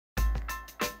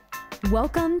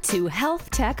Welcome to Health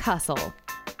Tech Hustle.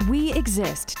 We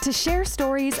exist to share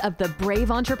stories of the brave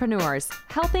entrepreneurs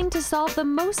helping to solve the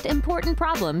most important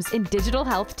problems in digital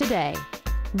health today.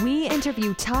 We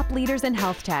interview top leaders in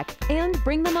health tech and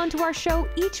bring them onto our show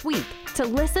each week to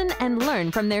listen and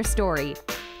learn from their story.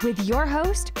 With your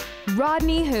host,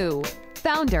 Rodney Hu,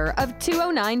 founder of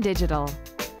 209 Digital.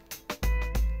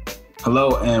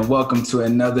 Hello, and welcome to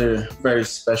another very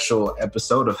special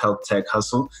episode of Health Tech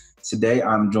Hustle. Today,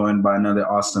 I'm joined by another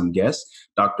awesome guest,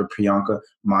 Dr. Priyanka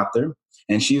Mathur,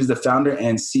 and she is the founder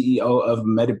and CEO of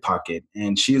MediPocket.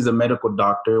 And she is a medical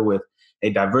doctor with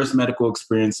a diverse medical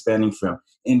experience spanning from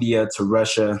India to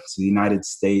Russia to the United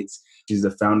States. She's the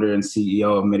founder and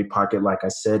CEO of MediPocket, like I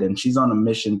said, and she's on a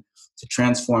mission to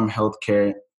transform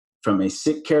healthcare from a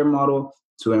sick care model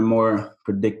to a more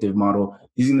predictive model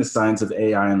using the science of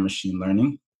AI and machine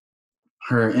learning.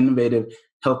 Her innovative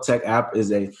health tech app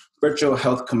is a virtual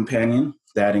health companion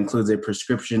that includes a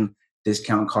prescription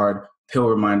discount card, pill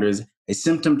reminders, a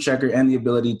symptom checker, and the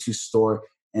ability to store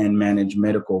and manage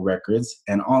medical records,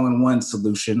 an all-in-one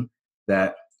solution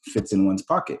that fits in one's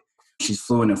pocket. She's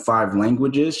fluent in 5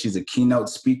 languages. She's a keynote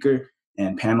speaker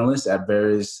and panelist at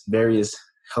various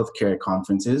healthcare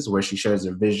conferences where she shares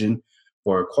her vision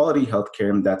for quality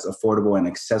healthcare that's affordable and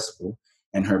accessible,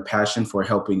 and her passion for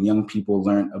helping young people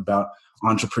learn about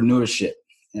entrepreneurship.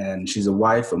 And she's a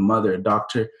wife, a mother, a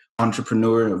doctor,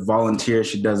 entrepreneur, a volunteer.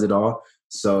 She does it all.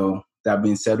 So that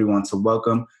being said, we want to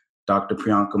welcome Dr.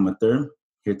 Priyanka Mathur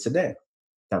here today.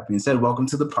 That being said, welcome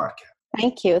to the podcast.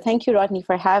 Thank you. Thank you, Rodney,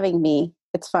 for having me.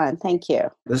 It's fun. Thank you.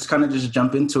 Let's kind of just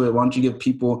jump into it. Why don't you give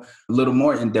people a little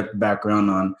more in-depth background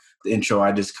on the intro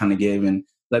I just kind of gave and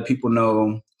let people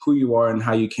know who you are and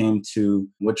how you came to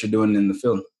what you're doing in the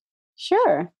field.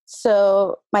 Sure.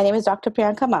 So my name is Dr.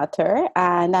 Priyanka Mathur,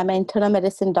 and I'm an internal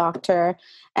medicine doctor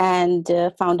and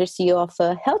founder CEO of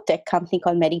a health tech company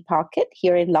called MediPocket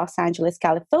here in Los Angeles,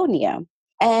 California.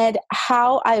 And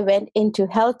how I went into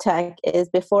health tech is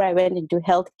before I went into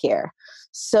healthcare.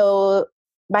 So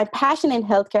my passion in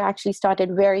healthcare actually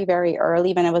started very, very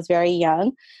early when I was very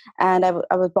young. And I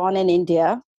was born in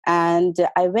India. And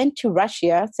I went to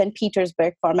Russia, St.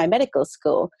 Petersburg, for my medical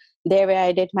school. There where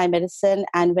I did my medicine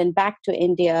and went back to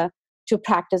India to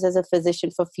practice as a physician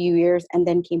for a few years and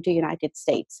then came to United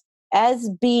States.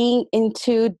 As being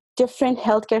into different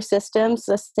healthcare systems,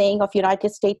 the saying of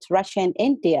United States, Russia, and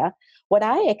India, what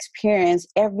I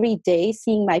experienced every day,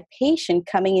 seeing my patient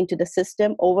coming into the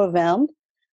system overwhelmed,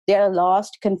 they're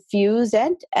lost, confused,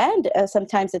 and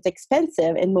sometimes it's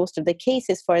expensive in most of the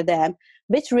cases for them,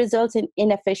 which results in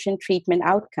inefficient treatment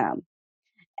outcome.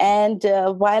 And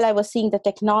while I was seeing the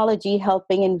technology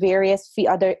helping in various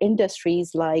other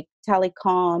industries like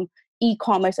telecom,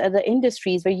 e-commerce, other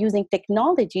industries were using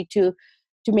technology to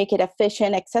make it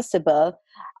efficient, accessible,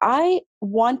 I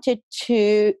wanted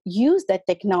to use that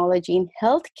technology in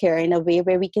healthcare in a way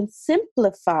where we can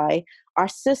simplify our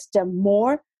system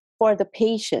more for the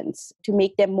patients to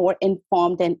make them more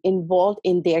informed and involved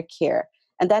in their care.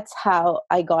 And that's how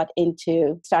I got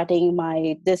into starting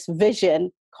this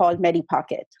vision called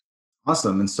MediPocket.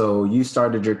 Awesome. And so you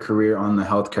started your career on the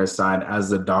healthcare side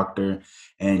as a doctor,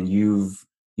 and you've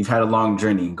had a long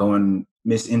journey going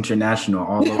Miss International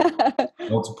all over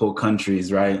multiple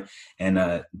countries, right?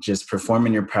 And just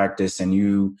performing your practice, and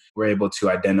you were able to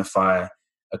identify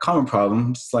a common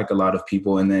problem, just like a lot of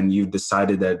people. And then you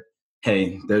decided that,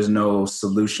 hey, there's no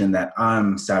solution that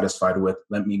I'm satisfied with.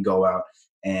 Let me go out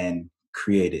and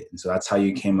create it. And so that's how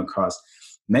you came across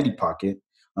MediPocket.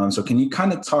 So can you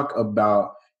kind of talk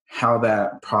about how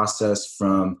that process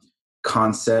from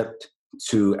concept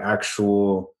to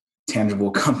actual tangible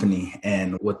company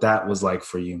and what that was like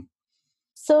for you?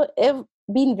 So it's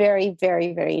been very,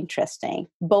 very, very interesting,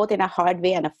 both in a hard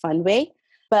way and a fun way.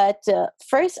 But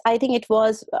first, I think it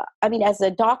was, as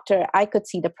a doctor, I could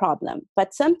see the problem.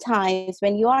 But sometimes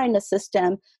when you are in a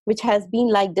system which has been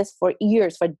like this for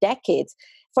years, for decades,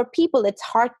 for people, it's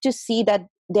hard to see that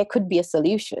there could be a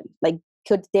solution. Like,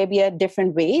 could there be a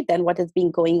different way than what has been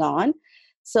going on?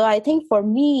 So I think for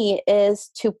me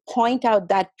is to point out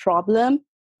that problem,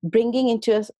 bringing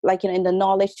into in the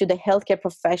knowledge to the healthcare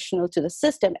professional, to the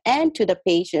system, and to the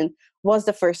patient was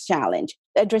the first challenge,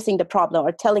 addressing the problem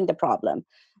or telling the problem,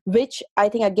 which I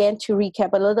think, again, to recap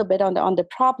a little bit on the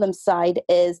problem side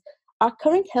is our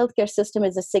current healthcare system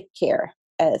is a sick care.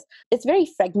 It's very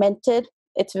fragmented,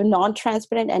 it's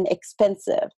non-transparent and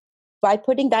expensive. By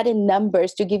putting that in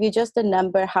numbers, to give you just a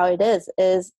number how it is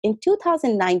in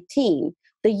 2019,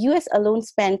 the US alone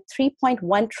spent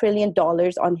 $3.1 trillion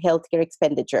on healthcare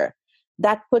expenditure.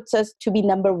 That puts us to be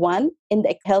number 1 in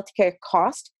the healthcare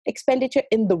cost expenditure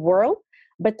in the world.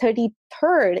 but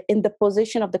 33rd in the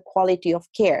position of the quality of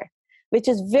care, which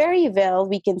is very well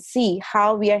we can see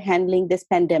how we are handling this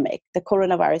pandemic, the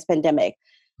coronavirus pandemic.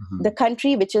 Mhm. The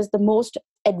country, which is the most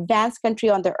advanced country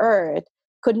on the earth,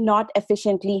 could not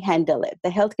efficiently handle it. The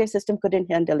healthcare system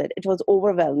couldn't handle it. It was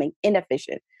overwhelming,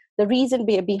 inefficient. The reason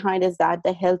behind is that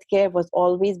the healthcare was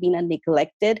always been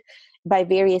neglected by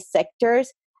various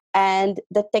sectors. And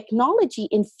the technology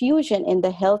infusion in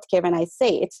the healthcare, when I say,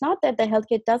 it's not that the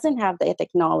healthcare doesn't have the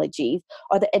technologies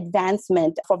or the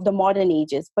advancement of the modern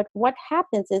ages, but what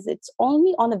happens is it's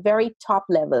only on a very top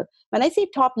level. When I say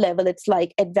top level, it's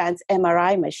like advanced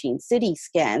MRI machines, CT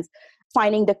scans,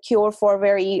 finding the cure for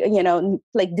very,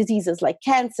 like diseases like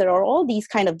cancer or all these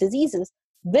kind of diseases,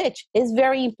 which is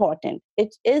very important.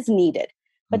 It is needed.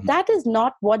 But Mhm. that is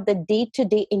not what the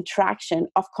day-to-day interaction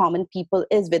of common people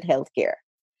is with healthcare.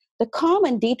 The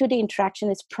common day-to-day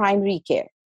interaction is primary care,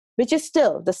 which is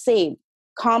still the same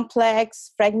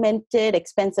complex, fragmented,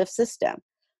 expensive system.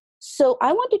 So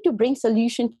I wanted to bring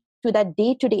solution to that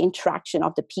day-to-day interaction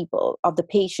of the people, of the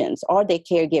patients or their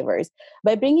caregivers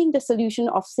by bringing the solution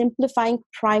of simplifying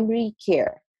primary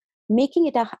care, making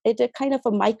it a kind of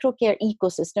a microcare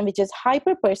ecosystem, which is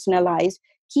hyper-personalized,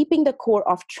 keeping the core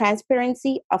of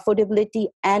transparency, affordability,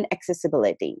 and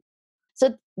accessibility.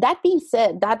 So that being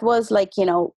said, that was is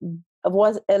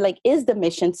the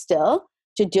mission still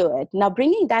to do it. Now,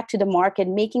 bringing that to the market,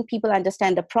 making people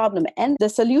understand the problem and the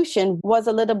solution was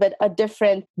a little bit a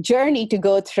different journey to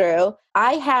go through.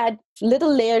 I had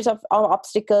little layers of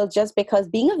obstacles just because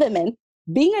being a woman,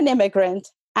 being an immigrant,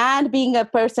 and being a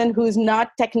person who's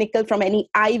not technical from any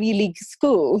Ivy League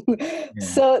school. Yeah.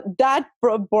 So that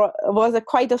was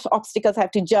quite of obstacles I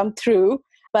have to jump through.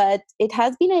 But it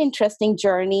has been an interesting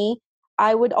journey.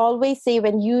 I would always say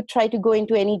when you try to go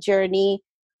into any journey,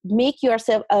 make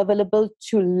yourself available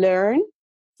to learn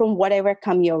from whatever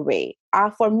come your way.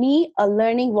 For me, a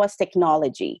learning was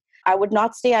technology. I would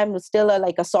not say I'm still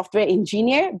like a software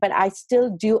engineer, but I still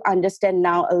do understand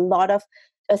now a lot of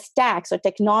stacks or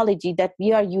technology that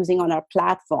we are using on our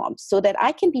platform so that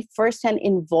I can be firsthand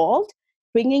involved,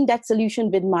 bringing that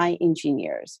solution with my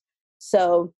engineers.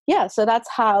 So that's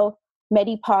how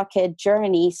MediPocket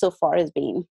journey so far has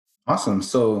been. Awesome.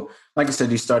 So, like I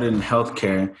said, you started in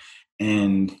healthcare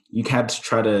and you had to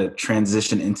try to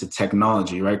transition into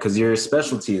technology, right? Because your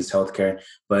specialty is healthcare,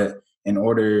 but in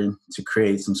order to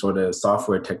create some sort of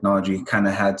software technology, you kind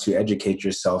of had to educate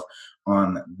yourself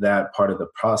on that part of the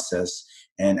process.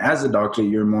 And as a doctor,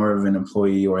 you're more of an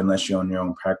employee, or unless you own your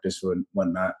own practice or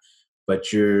whatnot,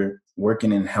 but you're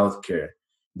working in healthcare.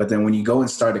 But then when you go and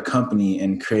start a company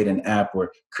and create an app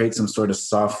or create some sort of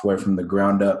software from the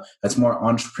ground up, that's more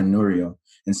entrepreneurial.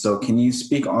 And so can you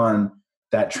speak on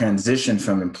that transition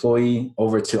from employee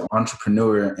over to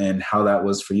entrepreneur and how that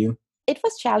was for you? It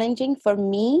was challenging for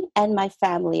me and my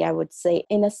family, I would say,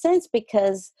 in a sense,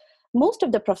 because most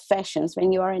of the professions,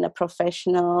 when you are in a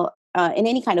professional, in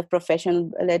any kind of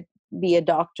profession, let be a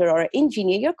doctor or an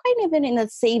engineer, you're kind of in a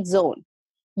safe zone.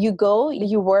 You go,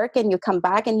 you work, and you come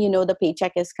back, and you know the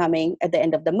paycheck is coming at the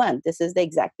end of the month. This is the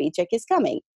exact paycheck is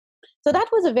coming. So that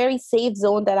was a very safe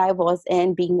zone that I was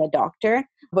in, being a doctor,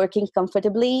 working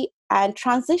comfortably, and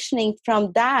transitioning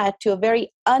from that to a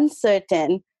very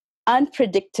uncertain,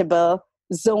 unpredictable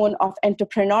zone of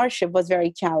entrepreneurship was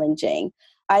very challenging.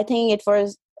 I think it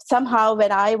was somehow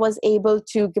when I was able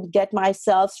to get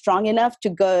myself strong enough to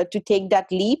go to take that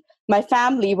leap, my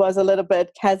family was a little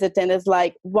bit hesitant. It's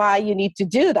like, why you need to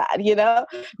do that?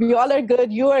 We all are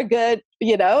good, you are good,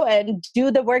 and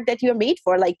do the work that you're made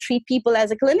for, like treat people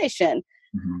as a clinician.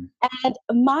 Mhm.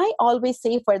 And my always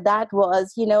say for that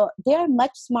was, there are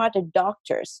much smarter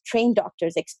doctors, trained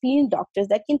doctors, experienced doctors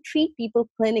that can treat people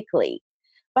clinically.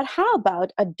 But how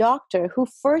about a doctor who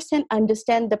first and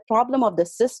understand the problem of the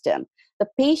system, the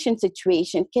patient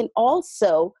situation, can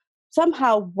also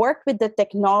somehow work with the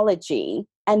technology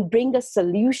and bring a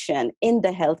solution in the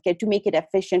healthcare to make it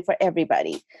efficient for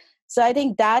everybody? So I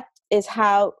think that is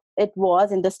how it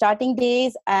was in the starting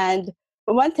days. And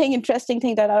one thing, interesting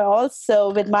thing that I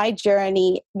also, with my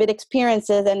journey, with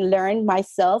experiences and learned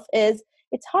myself is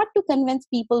it's hard to convince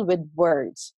people with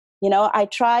words. I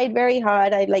tried very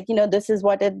hard. This is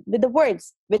what with the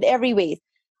words, with every way.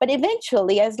 But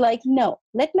eventually I was like, no,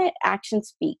 let my action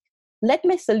speak. Let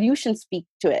my solution speak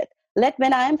to it.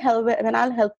 When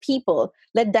I'll help people,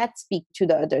 let that speak to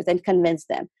the others and convince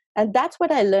them. And that's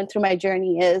what I learned through my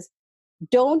journey is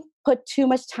don't put too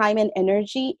much time and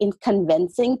energy in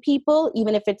convincing people,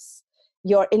 even if it's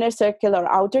your inner circle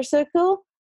or outer circle.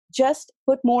 Just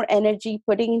put more energy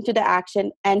putting into the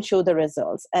action and show the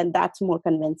results. And that's more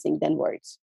convincing than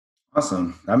words.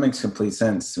 Awesome. That makes complete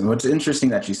sense. And what's interesting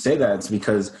that you say that is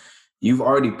because you've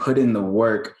already put in the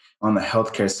work on the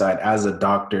healthcare side as a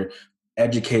doctor,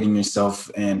 educating yourself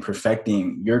and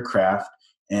perfecting your craft.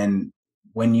 And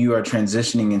when you are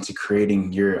transitioning into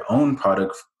creating your own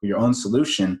product, your own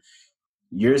solution,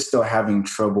 you're still having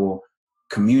trouble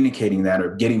communicating that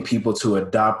or getting people to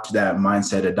adopt that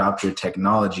mindset, adopt your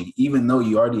technology, even though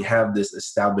you already have this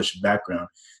established background.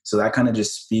 So that kind of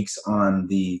just speaks on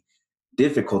the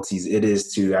difficulties it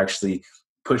is to actually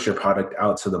push your product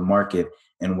out to the market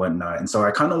and whatnot. And so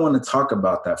I kind of want to talk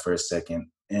about that for a second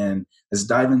and let's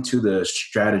dive into the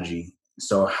strategy.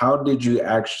 So how did you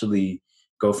actually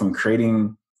go from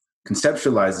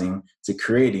conceptualizing to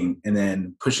creating and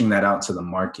then pushing that out to the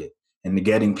market and to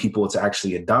getting people to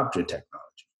actually adopt your technology?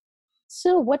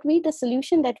 So the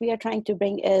solution that we are trying to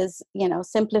bring is,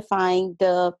 simplifying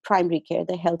the primary care,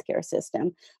 the healthcare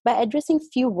system by addressing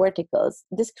few verticals.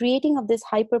 This creating of this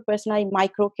hyper-personalized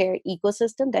micro-care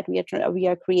ecosystem that we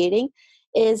are creating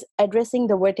is addressing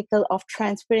the vertical of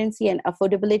transparency and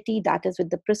affordability, that is with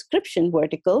the prescription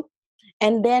vertical,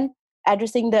 and then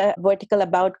addressing the vertical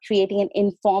about creating an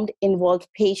informed, involved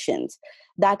patient.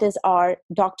 That is our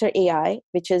Doctor AI,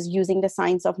 which is using the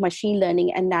science of machine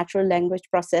learning and natural language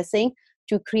processing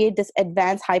to create this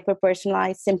advanced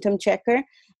hyper-personalized symptom checker,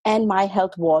 and My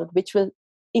Health Vault, which will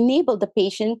enable the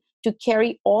patient to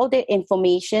carry all their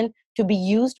information to be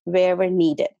used wherever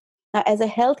needed. Now, as a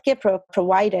healthcare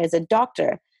provider, as a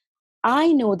doctor,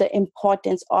 I know the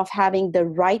importance of having the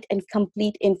right and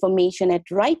complete information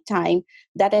at right time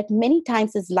that at many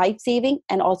times is life-saving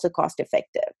and also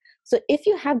cost-effective. So if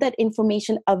you have that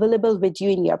information available with you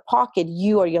in your pocket,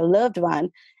 you or your loved one,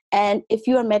 and if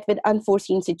you are met with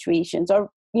unforeseen situations, or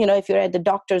if you're at the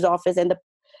doctor's office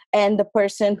and the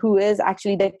person who is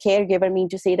actually the caregiver, mean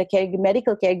to say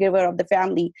medical caregiver of the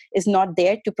family, is not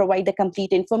there to provide the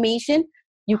complete information,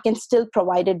 you can still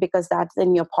provide it because that's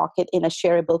in your pocket in a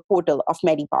shareable portal of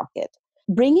MediPocket.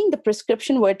 Bringing the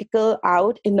prescription vertical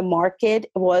out in the market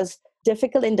was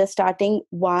difficult in the starting.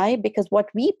 Why? Because what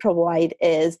we provide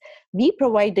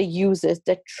the users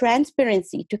the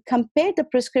transparency to compare the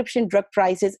prescription drug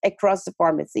prices across the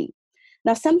pharmacy.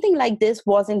 Now, something like this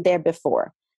wasn't there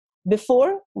before.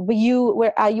 Before you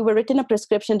were written a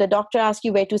prescription, the doctor asked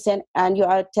you where to send, and you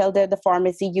tell the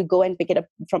pharmacy, you go and pick it up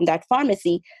from that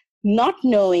pharmacy, not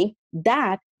knowing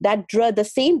that drug, the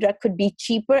same drug, could be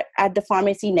cheaper at the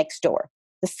pharmacy next door,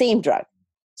 the same drug.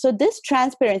 So this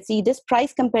transparency, this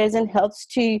price comparison helps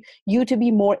you to be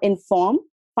more informed,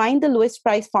 find the lowest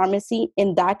price pharmacy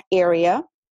in that area,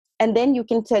 and then you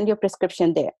can send your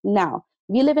prescription there. Now,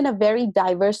 we live in a very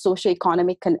diverse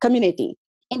socioeconomic community.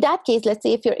 In that case, let's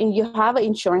say if you have an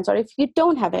insurance or if you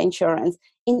don't have an insurance,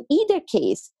 in either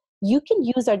case, you can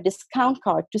use our discount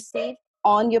card to save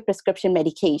on your prescription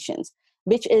medications,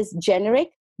 which is generic,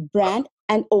 brand,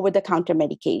 and over-the-counter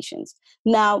medications.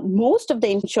 Now, most of the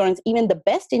insurance, even the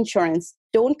best insurance,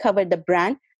 don't cover the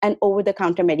brand and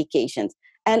over-the-counter medications.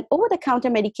 And over-the-counter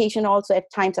medication also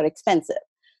at times are expensive.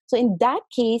 So in that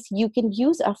case, you can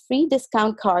use a free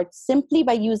discount card simply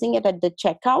by using it at the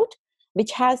checkout,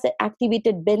 which has the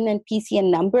activated BIN and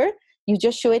PCN number. You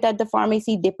just show it at the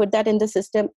pharmacy, they put that in the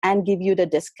system and give you the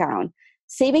discount,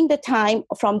 saving the time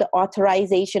from the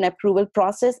authorization approval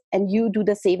process, and you do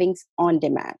the savings on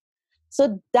demand.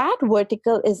 So that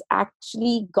vertical is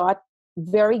actually got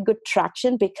very good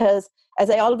traction because, as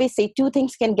I always say, two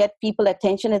things can get people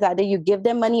attention: is either you give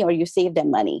them money or you save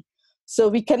them money. So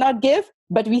we cannot give,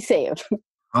 but we save.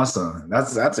 Awesome.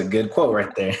 That's a good quote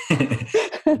right there.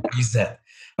 Use that.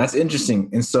 That's interesting.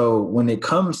 And so when it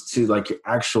comes to like your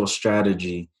actual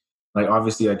strategy, like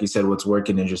obviously, like you said, what's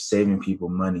working is just saving people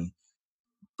money.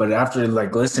 But after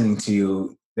like listening to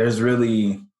you, there's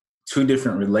really two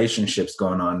different relationships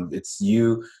going on. It's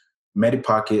you,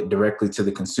 MediPocket directly to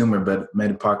the consumer, but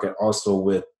MediPocket also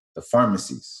with the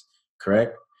pharmacies,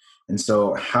 correct? And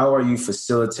so how are you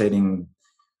facilitating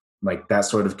like that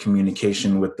sort of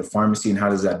communication with the pharmacy, and how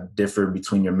does that differ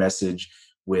between your message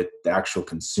with the actual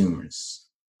consumers?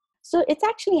 So it's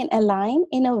actually an align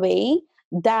in a way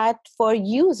that for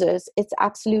users, it's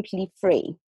absolutely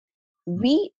free.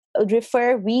 We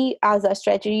as a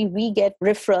strategy, we get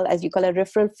referral, as you call a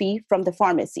referral fee from the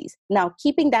pharmacies. Now,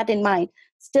 keeping that in mind,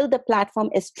 still the platform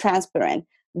is transparent.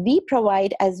 We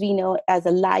provide, as we know, as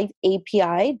a live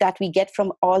API that we get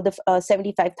from all the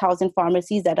 75,000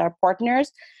 pharmacies that are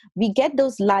partners. We get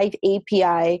those live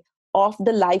API of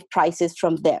the live prices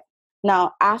from them.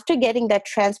 Now, after getting that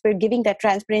giving that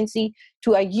transparency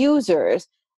to our users,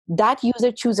 that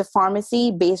user choose a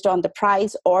pharmacy based on the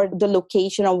price or the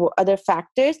location or other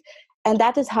factors. And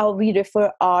that is how we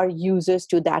refer our users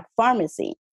to that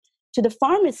pharmacy. to the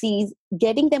pharmacies,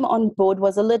 getting them on board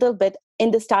was a little bit,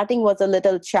 in the starting was a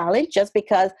little challenge, just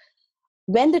because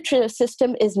when the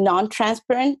system is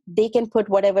non-transparent, they can put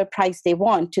whatever price they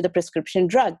want to the prescription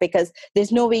drug because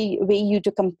there's no way you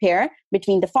to compare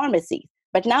between the pharmacies.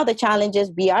 But now the challenge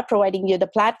is we are providing you the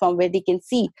platform where they can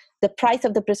see the price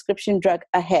of the prescription drug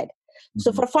ahead. Mm-hmm.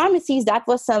 So for pharmacies, that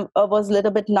was a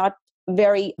little bit not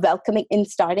very welcoming in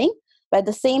starting. But at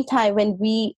the same time,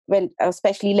 when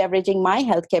especially leveraging my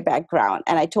healthcare background,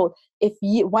 and I told if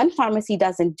one pharmacy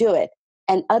doesn't do it,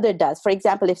 and other does. For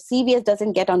example, if CVS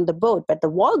doesn't get on the boat, but the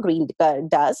Walgreens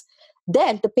does,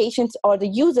 then the patients or the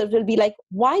users will be like,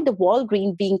 why the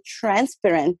Walgreens being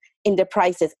transparent in the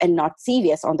prices and not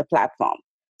CVS on the platform?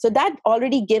 So that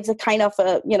already gives a kind of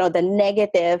the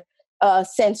negative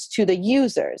sense to the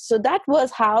users. So that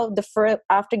was how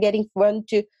after getting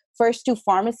first two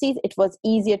pharmacies, it was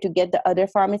easier to get the other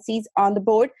pharmacies on the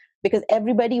board because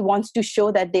everybody wants to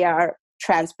show that they are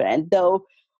transparent, though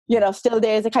still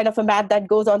there's a kind of a math that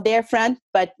goes on their front.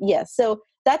 But yes, so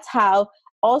that's how.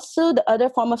 Also, the other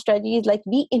form of strategy is like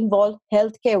we involve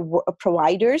healthcare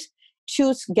providers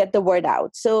to get the word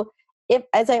out. So if,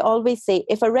 as I always say,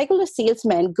 if a regular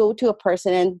salesman go to a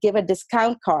person and give a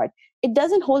discount card, it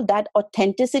doesn't hold that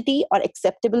authenticity or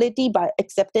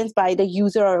acceptance by the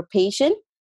user or a patient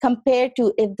compared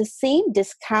to if the same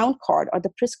discount card or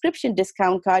the prescription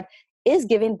discount card is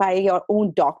given by your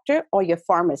own doctor or your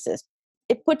pharmacist.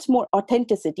 It puts more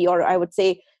authenticity, or I would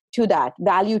say to that,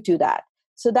 value to that.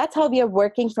 So that's how we are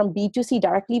working from B2C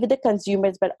directly with the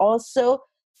consumers, but also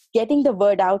getting the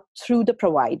word out through the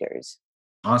providers.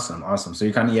 Awesome. So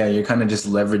you're kind of just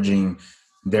leveraging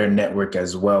their network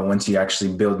as well once you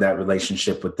actually build that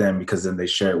relationship with them, because then they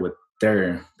share it with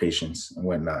their patients and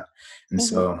whatnot. And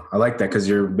mm-hmm. So I like that because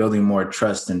you're building more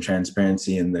trust and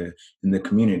transparency in the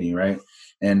community, right?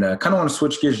 And kind of want to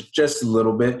switch gears just a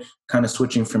little bit, kind of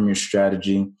switching from your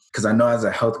strategy, because I know as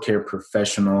a healthcare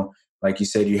professional, like you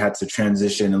said, you had to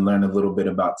transition and learn a little bit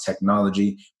about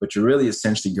technology, but you're really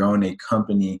essentially growing a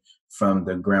company from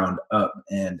the ground up.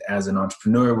 And as an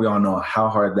entrepreneur, we all know how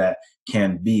hard that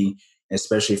can be,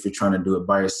 especially if you're trying to do it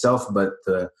by yourself. But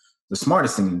the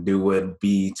smartest thing to do would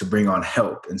be to bring on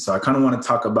help. And so I kind of want to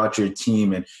talk about your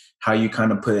team and how you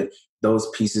kind of put those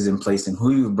pieces in place and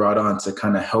who you've brought on to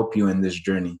kind of help you in this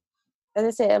journey. As I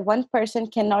say, one person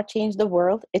cannot change the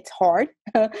world. It's hard,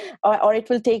 or it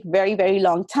will take very, very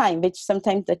long time, which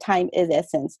sometimes the time is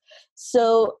essence.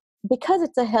 So because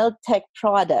it's a health tech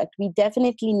product, we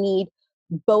definitely need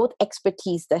both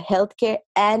expertise, the healthcare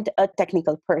and a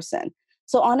technical person.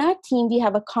 So on our team, we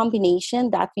have a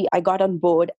combination that I got on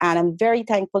board, and I'm very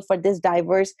thankful for this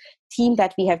diverse team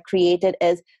that we have created.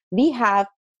 Is we have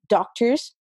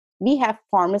doctors, we have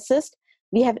pharmacists,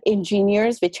 we have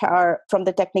engineers, which are from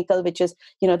the technical, which is,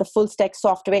 the full stack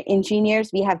software engineers.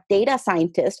 We have data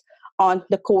scientists on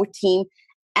the core team.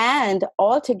 And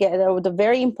altogether, the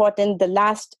very important, the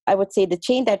last, I would say, the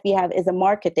chain that we have is a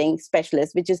marketing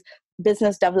specialist, which is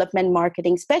business development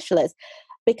marketing specialist.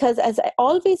 Because as I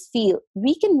always feel,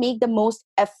 we can make the most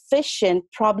efficient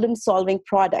problem-solving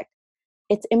product.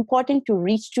 It's important to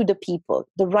reach to the people,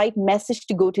 the right message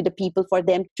to go to the people for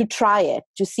them to try it,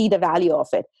 to see the value of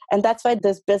it. And that's why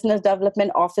this business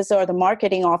development officer or the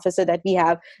marketing officer that we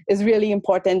have is really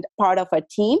important part of our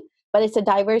team. But it's a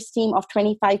diverse team of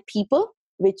 25 people,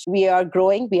 which we are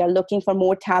growing. We are looking for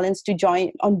more talents to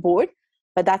join on board.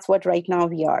 But that's what right now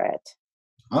we are at.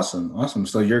 Awesome.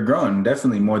 So you're growing,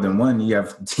 definitely more than one. You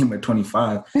have a team of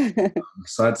 25.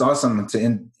 So that's awesome.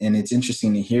 And it's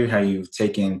interesting to hear how you've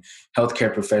taken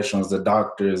healthcare professionals, the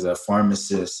doctors, the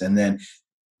pharmacists, and then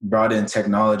brought in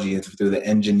technology through the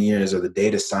engineers or the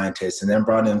data scientists, and then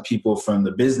brought in people from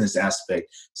the business aspect,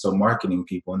 so marketing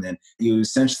people. And then you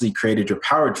essentially created your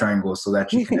power triangle so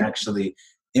that you can actually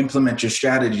implement your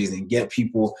strategies and get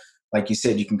people, like you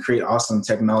said, you can create awesome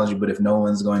technology, but if no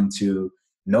one's going to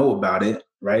know about it,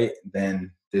 right,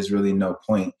 then there's really no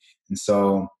point. And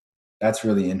so that's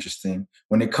really interesting.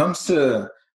 When it comes to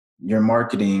your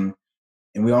marketing,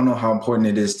 and we all know how important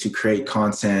it is to create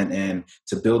content and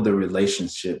to build the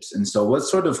relationships. And so what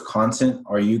sort of content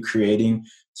are you creating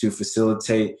to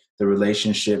facilitate the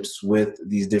relationships with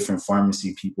these different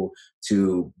pharmacy people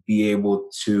to be able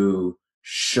to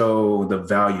show the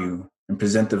value and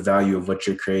present the value of what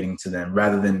you're creating to them,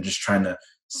 rather than just trying to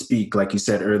speak, like you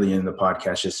said earlier in the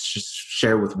podcast, just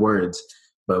share with words?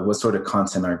 But what sort of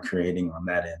content are you creating on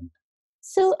that end?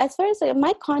 So as far as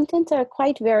my contents are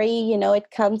quite very,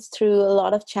 it comes through a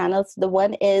lot of channels. The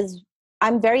one is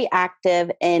I'm very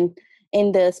active in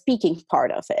in the speaking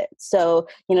part of it. So,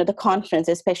 the conference,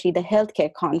 especially the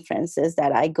healthcare conferences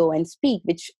that I go and speak,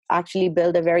 which actually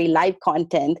build a very live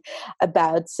content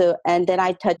about. So, and then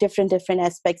I touch different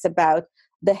aspects about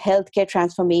the healthcare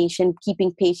transformation,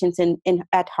 keeping patients in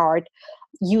at heart,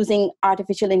 using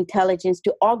artificial intelligence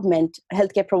to augment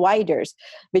healthcare providers,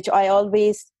 which I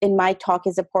always in my talk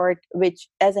is a part which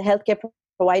as a healthcare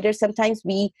provider, sometimes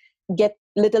we get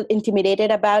little intimidated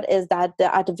about is that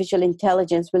the artificial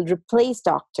intelligence will replace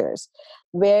doctors.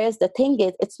 Whereas the thing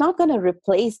is, it's not going to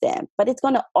replace them, but it's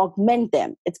going to augment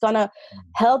them. It's going to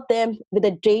help them with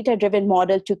a data-driven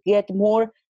model to get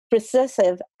more precise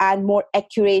and more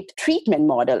accurate treatment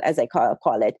model, as I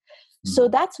call it. So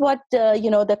that's what,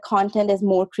 the content is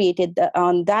more created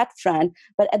on that front.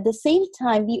 But at the same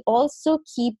time, we also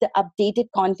keep the updated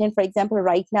content. For example,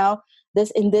 right now,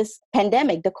 in this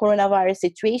pandemic, the coronavirus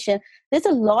situation, there's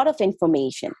a lot of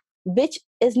information which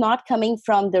is not coming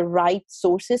from the right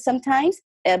sources sometimes.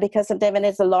 Because sometimes when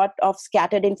there's a lot of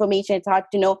scattered information, it's hard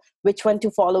to know which one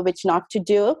to follow, which not to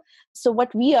do. So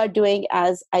what we are doing,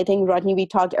 as I think, Rodney, we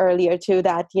talked earlier too,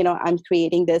 that, I'm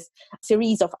creating this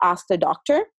series of Ask the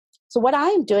Doctor. So what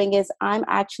I'm doing is I'm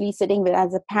actually sitting with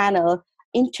as a panel,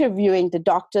 interviewing the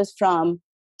doctors from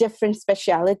different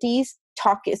specialties,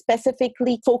 talk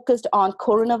specifically focused on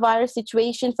coronavirus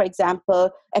situation. For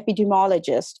example,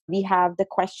 epidemiologists, we have the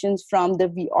questions from the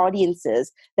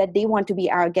audiences that they want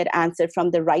to get answered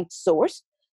from the right source,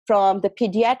 from the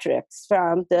pediatrics,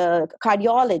 from the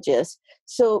cardiologists.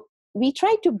 So we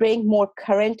try to bring more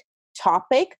current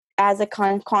topic as a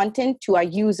content to our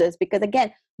users, because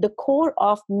again, the core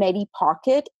of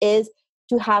MediPocket is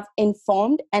to have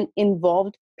informed and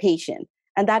involved patient.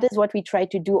 And that is what we try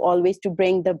to do always, to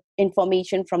bring the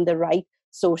information from the right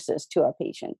sources to our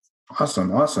patients.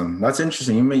 Awesome. That's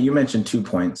interesting. You mentioned 2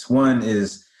 points. One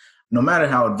is, no matter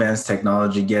how advanced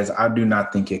technology gets, I do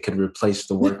not think it could replace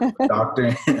the work of a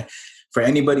doctor. For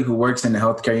anybody who works in the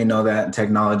healthcare, you know that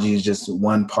technology is just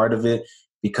one part of it,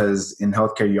 because in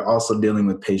healthcare, you're also dealing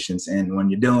with patients. And when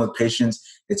you're dealing with patients,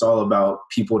 it's all about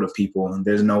people to people. And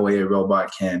there's no way a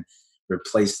robot can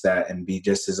replace that and be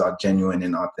just as genuine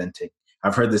and authentic.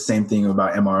 I've heard the same thing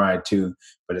about MRI too,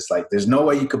 but it's like, there's no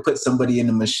way you could put somebody in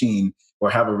a machine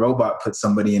or have a robot put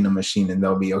somebody in a machine and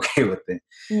they'll be okay with it.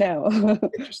 No.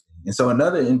 Interesting. And so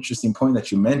another interesting point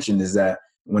that you mentioned is that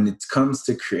when it comes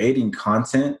to creating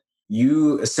content,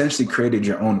 you essentially created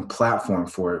your own platform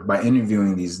for it by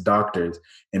interviewing these doctors,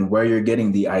 and where you're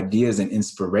getting the ideas and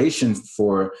inspiration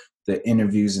for the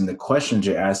interviews and the questions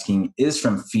you're asking is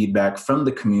from feedback from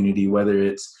the community, whether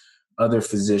it's other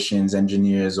physicians,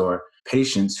 engineers, or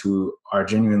patients who are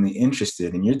genuinely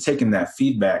interested. And you're taking that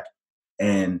feedback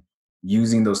and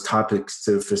using those topics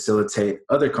to facilitate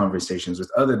other conversations with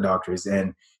other doctors.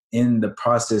 And in the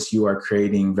process, you are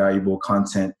creating valuable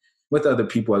content with other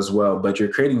people as well, but you're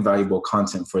creating valuable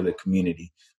content for the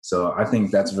community. So I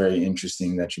think that's very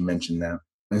interesting that you mentioned that.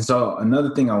 And so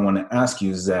another thing I want to ask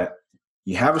you is that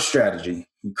you have a strategy,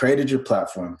 you created your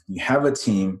platform, you have a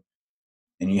team,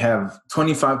 and you have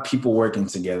 25 people working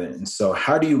together. And so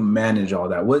how do you manage all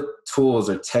that? What tools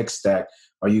or tech stack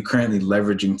are you currently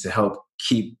leveraging to help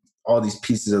keep all these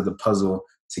pieces of the puzzle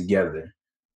together?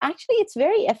 Actually, it's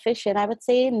very efficient. I would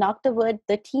say, knock the wood,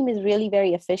 the team is really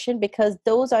very efficient, because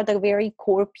those are the very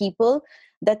core people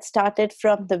that started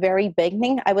from the very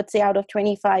beginning. I would say out of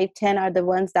 25, 10 are the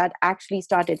ones that actually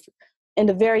started in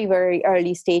the very, very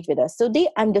early stage with us. So they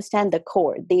understand the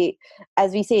core. They,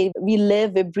 as we say, we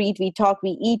live, we breathe, we talk,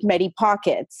 we eat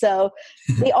MediPocket. So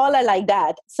they all are like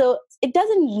that. So it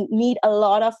doesn't need a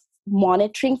lot of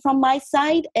monitoring from my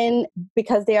side, and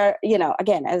because they are,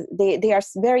 again, as they are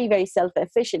very, very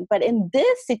self-efficient. But in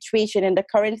this situation, in the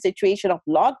current situation of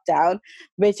lockdown,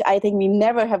 which I think we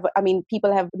never have,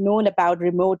 people have known about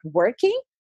remote working,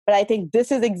 but I think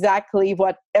this is exactly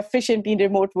what efficiently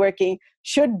remote working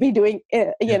should be doing,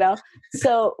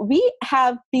 So we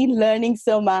have been learning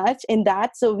so much in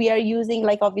that. So we are using,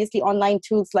 like, obviously online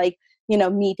tools like,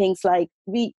 meetings, like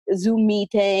Zoom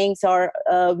meetings, or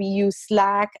we use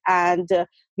Slack, and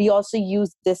we also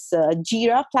use this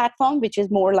Jira platform, which is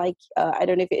more like, I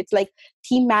don't know if it's like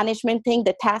team management thing,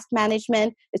 the task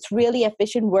management. It's really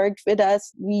efficient, worked with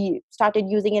us. We started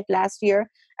using it last year,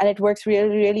 and it works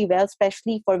really, really well,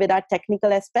 especially with our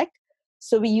technical aspect.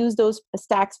 So we use those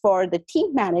stacks for the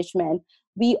team management.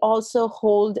 We also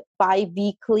hold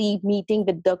bi-weekly meeting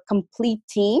with the complete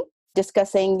team,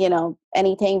 discussing,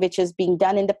 anything which is being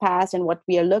done in the past and what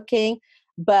we are looking.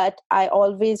 But I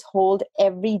always hold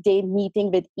everyday meeting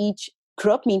with each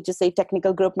group, mean to say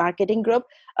technical group, marketing group,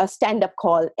 a stand-up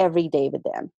call every day with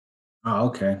them. Oh,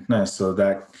 okay. Nice. So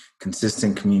that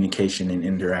consistent communication and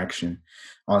interaction.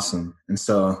 Awesome. And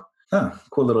so,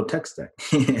 cool little tech stack.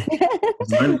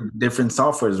 Learn different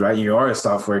softwares, right? You are a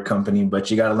software company, but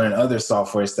you got to learn other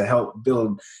softwares to help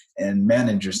build and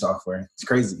manage your software. It's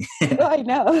crazy. Oh, I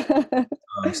know.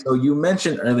 So you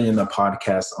mentioned earlier in the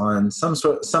podcast on some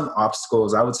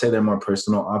obstacles. I would say they're more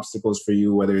personal obstacles for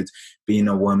you, whether it's being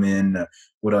a woman.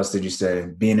 What else did you say?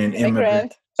 Being an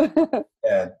immigrant. Immigrant.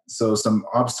 Yeah. So some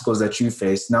obstacles that you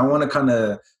face. Now I want to kind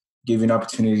of give you an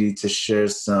opportunity to share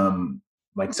some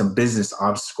business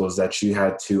obstacles that you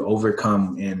had to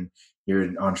overcome in your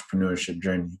entrepreneurship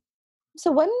journey.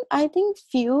 So one, I think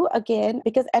few again,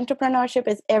 because entrepreneurship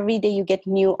is every day you get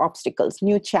new obstacles,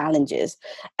 new challenges.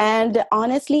 And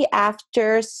honestly,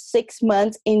 after 6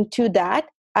 months into that,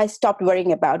 I stopped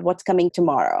worrying about what's coming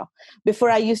tomorrow. Before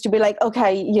I used to be like, okay,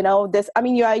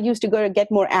 I used to go to get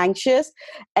more anxious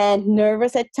and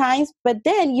nervous at times, but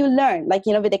then you learn, like,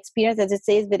 with experience, as it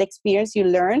says, with experience, you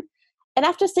learn. And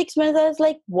after 6 months, I was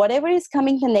like, whatever is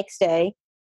coming the next day,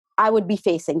 I would be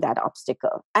facing that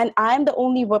obstacle. And I'm the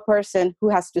only person who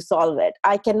has to solve it.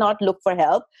 I cannot look for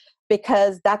help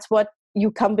because that's what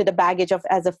you come with a baggage of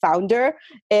as a founder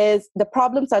is the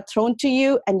problems are thrown to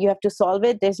you and you have to solve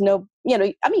it. There's no, you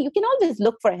can always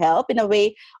look for help in a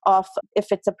way of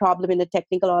if it's a problem in the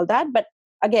technical, all that. But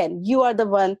again, you are the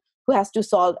one who has to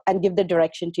solve and give the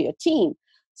direction to your team.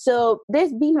 So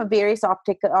there's been a various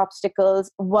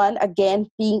obstacles. One, again,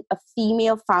 being a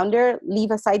female founder, leave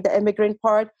aside the immigrant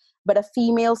part, but a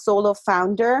female solo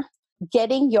founder,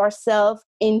 getting yourself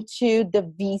into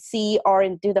the VC or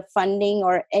into the funding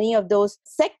or any of those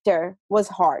sector was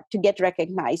hard to get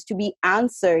recognized, to be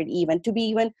answered, to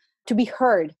be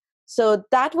heard. So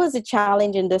that was a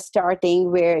challenge in the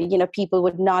starting where, people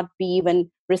would not be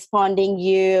even responding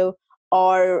you,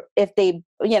 or if they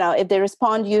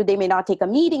respond you, they may not take a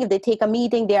meeting. If they take a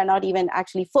meeting, they are not even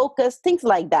actually focused, things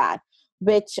like that,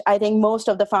 which I think most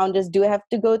of the founders do have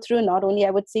to go through. Not only,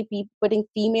 I would say, putting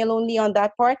female only on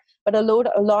that part, but a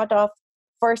lot of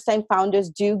first-time founders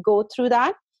do go through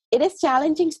that. It is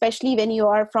challenging, especially when you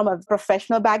are from a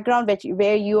professional background,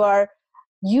 where you are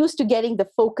used to getting the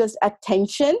focused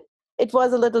attention. It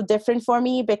was a little different for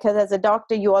me because as a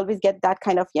doctor, you always get that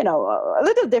kind of, a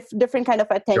little different kind of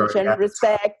attention,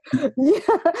 respect.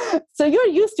 Yeah. So you're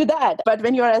used to that. But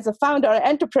when you're as a founder or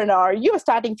entrepreneur, you're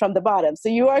starting from the bottom. So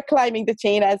you are climbing the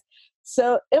chain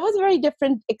so it was a very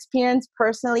different experience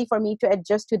personally for me to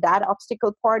adjust to that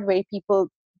obstacle part where people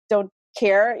don't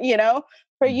care,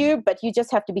 for you, but you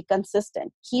just have to be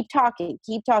consistent. Keep talking.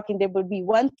 There will be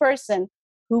one person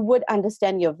who would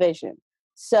understand your vision.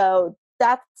 So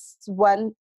that's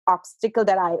one obstacle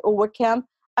that I overcame.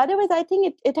 Otherwise, I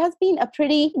think it has been a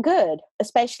pretty good,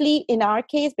 especially in our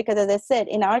case, because as I said,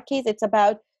 in our case, it's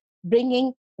about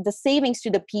bringing the savings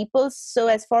to the people. So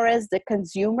as far as the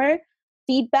consumer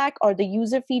feedback or the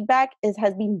user feedback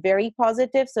has been very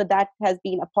positive. So that has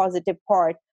been a positive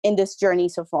part in this journey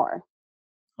so far.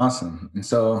 Awesome. And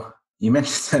so you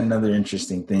mentioned another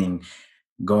interesting thing,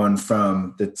 going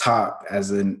from the top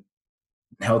as a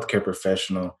healthcare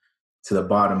professional to the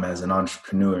bottom as an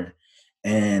entrepreneur.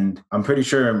 And I'm pretty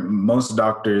sure most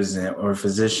doctors or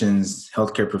physicians,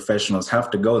 healthcare professionals have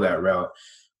to go that route.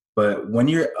 But when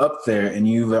you're up there and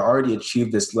you've already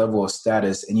achieved this level of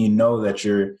status and you know that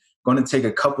you're going to take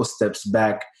a couple steps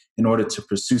back in order to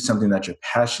pursue something that you're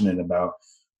passionate about,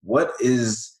 what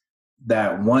is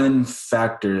that one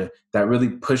factor that really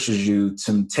pushes you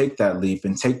to take that leap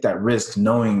and take that risk,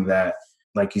 knowing that,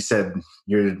 like you said,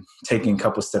 you're taking a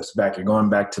couple steps back, you're going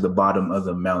back to the bottom of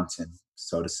the mountain,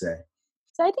 so to say?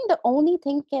 So I think the only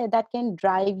thing that can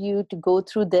drive you to go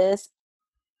through this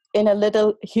in a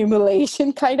little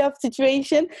humiliation kind of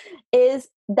situation is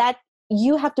that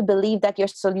you have to believe that your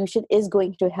solution is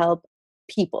going to help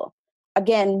people.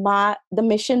 Again, the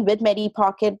mission with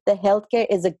MediPocket, the healthcare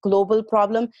is a global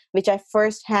problem, which I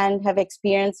firsthand have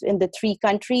experienced in the 3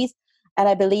 countries. And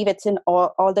I believe it's in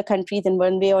all the countries in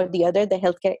one way or the other. The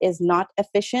healthcare is not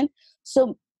efficient.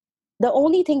 So the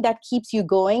only thing that keeps you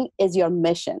going is your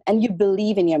mission, and you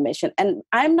believe in your mission. And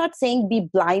I'm not saying be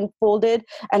blindfolded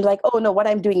and like, oh no, what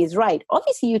I'm doing is right.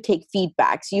 Obviously, you take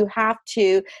feedbacks. You have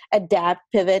to adapt,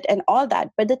 pivot, and all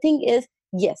that. But the thing is,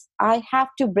 yes, I have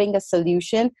to bring a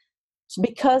solution.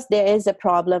 Because there is a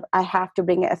problem, I have to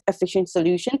bring an efficient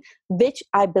solution, which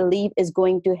I believe is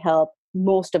going to help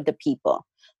most of the people.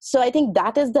 So I think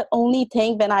that is the only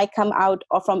thing when I come out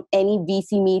from any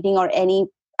VC meeting or any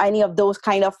of those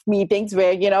kind of meetings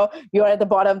where, you're at the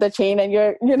bottom of the chain and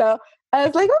I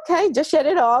was like, okay, just shut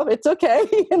it off. It's okay.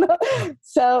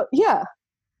 So, yeah.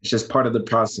 It's just part of the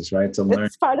process, right? To learn.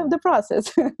 It's part of the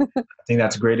process. I think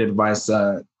that's great advice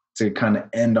to kind of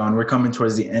end on. We're coming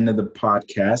towards the end of the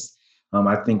podcast.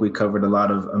 I think we covered a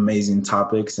lot of amazing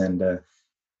topics, and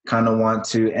kind of want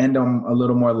to end on a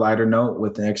little more lighter note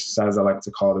with an exercise I like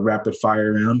to call the rapid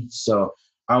fire round. So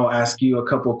I will ask you a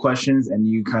couple of questions, and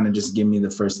you kind of just give me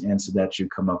the first answer that you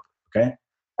come up with, okay?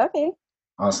 Okay.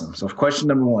 Awesome. So question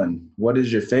number 1, what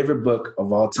is your favorite book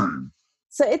of all time?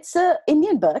 So it's an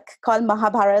Indian book called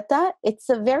Mahabharata. It's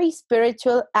a very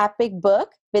spiritual, epic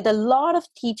book with a lot of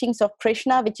teachings of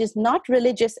Krishna, which is not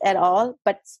religious at all,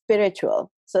 but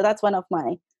spiritual. So that's one of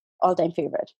my all-time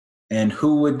favorite. And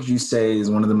who would you say is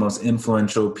one of the most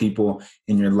influential people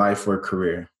in your life or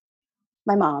career?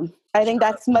 My mom. I think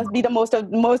that must be the most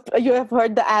you have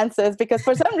heard the answers, because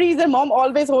for some reason, mom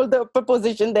always hold the upper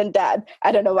position than dad.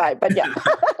 I don't know why, but yeah.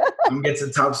 Mom gets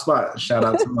a top spot. Shout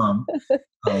out to mom.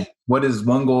 What is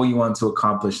one goal you want to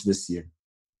accomplish this year?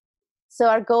 So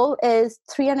our goal is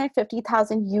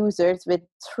 350,000 users with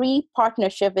 3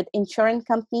 partnerships with insurance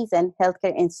companies and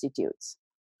healthcare institutes.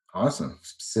 Awesome.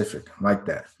 Specific. Like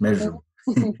that. Measurable.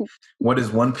 What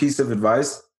is one piece of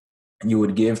advice you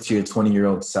would give to your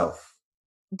 20-year-old self?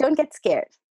 Don't get scared.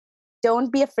 Don't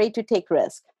be afraid to take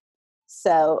risk.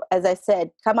 So as I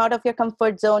said, come out of your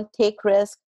comfort zone, take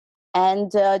risk, and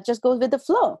just go with the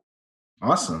flow.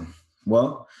 Awesome.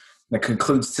 Well, that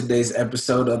concludes today's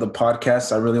episode of the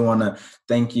podcast. I really want to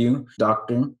thank you,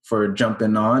 Doctor, for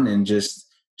jumping on and just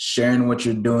sharing what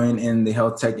you're doing in the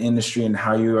health tech industry and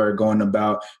how you are going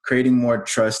about creating more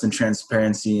trust and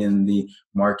transparency in the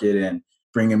market and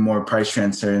bringing more price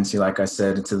transparency, like I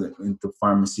said, into the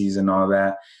pharmacies and all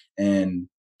that. And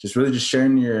just really just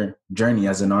sharing your journey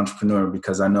as an entrepreneur,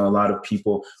 because I know a lot of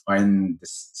people are in the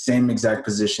same exact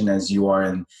position as you are,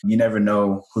 and you never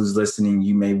know who's listening.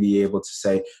 You may be able to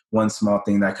say one small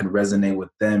thing that could resonate with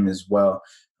them as well,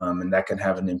 and that can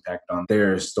have an impact on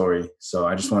their story. So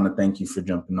I just want to thank you for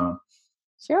jumping on.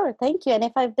 Sure, thank you. And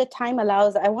if the time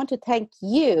allows, I want to thank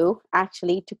you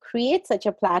actually to create such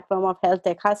a platform of Health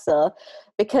Tech Hustle,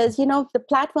 because, the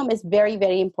platform is very,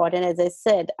 very important. As I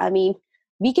said, I mean,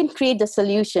 we can create the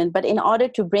solution, but in order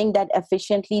to bring that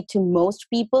efficiently to most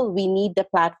people, we need the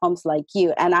platforms like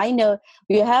you. And I know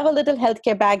you have a little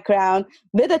healthcare background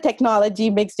with a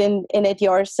technology mixed in it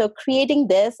yours. So creating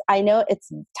this, I know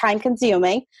it's time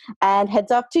consuming, and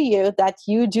heads up to you that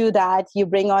you do that. You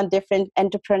bring on different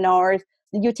entrepreneurs,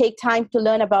 you take time to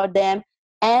learn about them,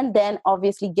 and then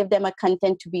obviously give them a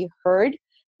content to be heard,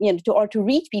 or to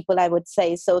reach people, I would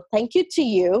say. So thank you to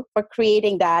you for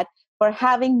creating that, for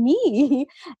having me.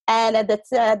 And at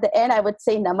the end, I would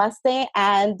say namaste,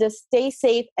 and just stay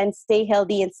safe and stay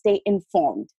healthy and stay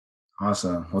informed.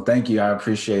 Awesome. Well, thank you. I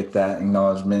appreciate that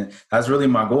acknowledgement. That's really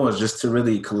my goal, is just to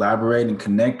really collaborate and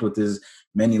connect with as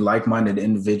many like-minded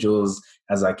individuals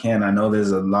as I can. I know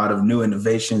there's a lot of new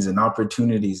innovations and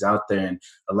opportunities out there, and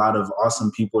a lot of awesome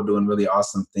people doing really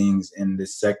awesome things in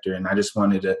this sector. And I just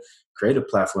wanted to create a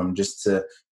platform just to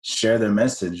share their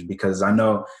message, because I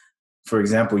know, for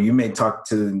example, you may talk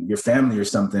to your family or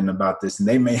something about this, and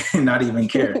they may not even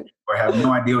care or have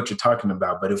no idea what you're talking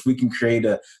about. But if we can create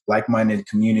a like-minded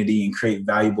community and create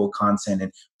valuable content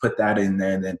and put that in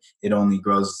there, then it only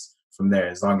grows from there,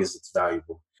 as long as it's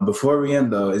valuable. Before we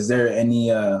end, though, is there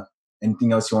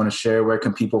anything else you want to share? Where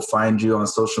can people find you on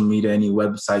social media? Any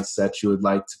websites that you would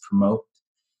like to promote?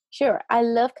 Sure. I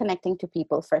love connecting to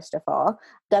people, first of all.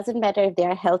 Doesn't matter if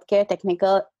they're healthcare,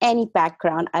 technical, any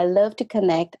background. I love to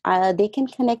connect. They can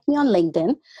connect me on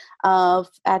LinkedIn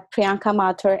at Priyanka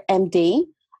Mathur, MD.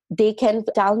 They can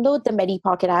download the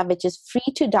MediPocket app, which is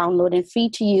free to download and free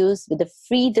to use with a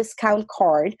free discount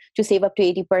card to save up to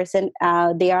 80%.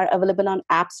 They are available on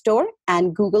App Store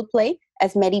and Google Play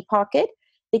as MediPocket.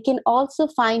 They can also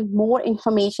find more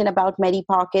information about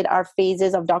MediPocket, our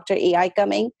phases of Dr. AI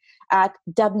coming, at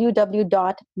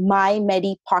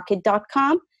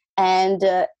www.mymedipocket.com. And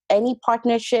any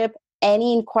partnership,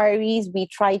 any inquiries, we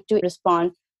try to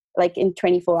respond like in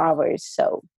 24 hours.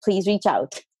 So please reach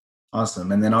out.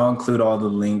 Awesome. And then I'll include all the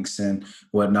links and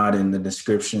whatnot in the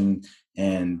description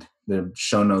and the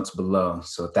show notes below.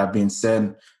 So with that being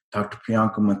said, Dr.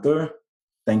 Priyanka Mathur,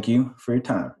 thank you for your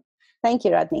time. Thank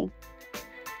you, Rodney.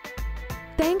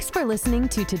 Thanks for listening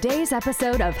to today's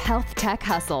episode of Health Tech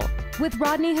Hustle with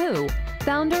Rodney Hu,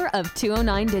 founder of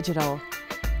 209 Digital.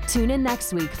 Tune in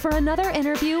next week for another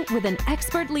interview with an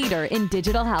expert leader in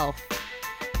digital health.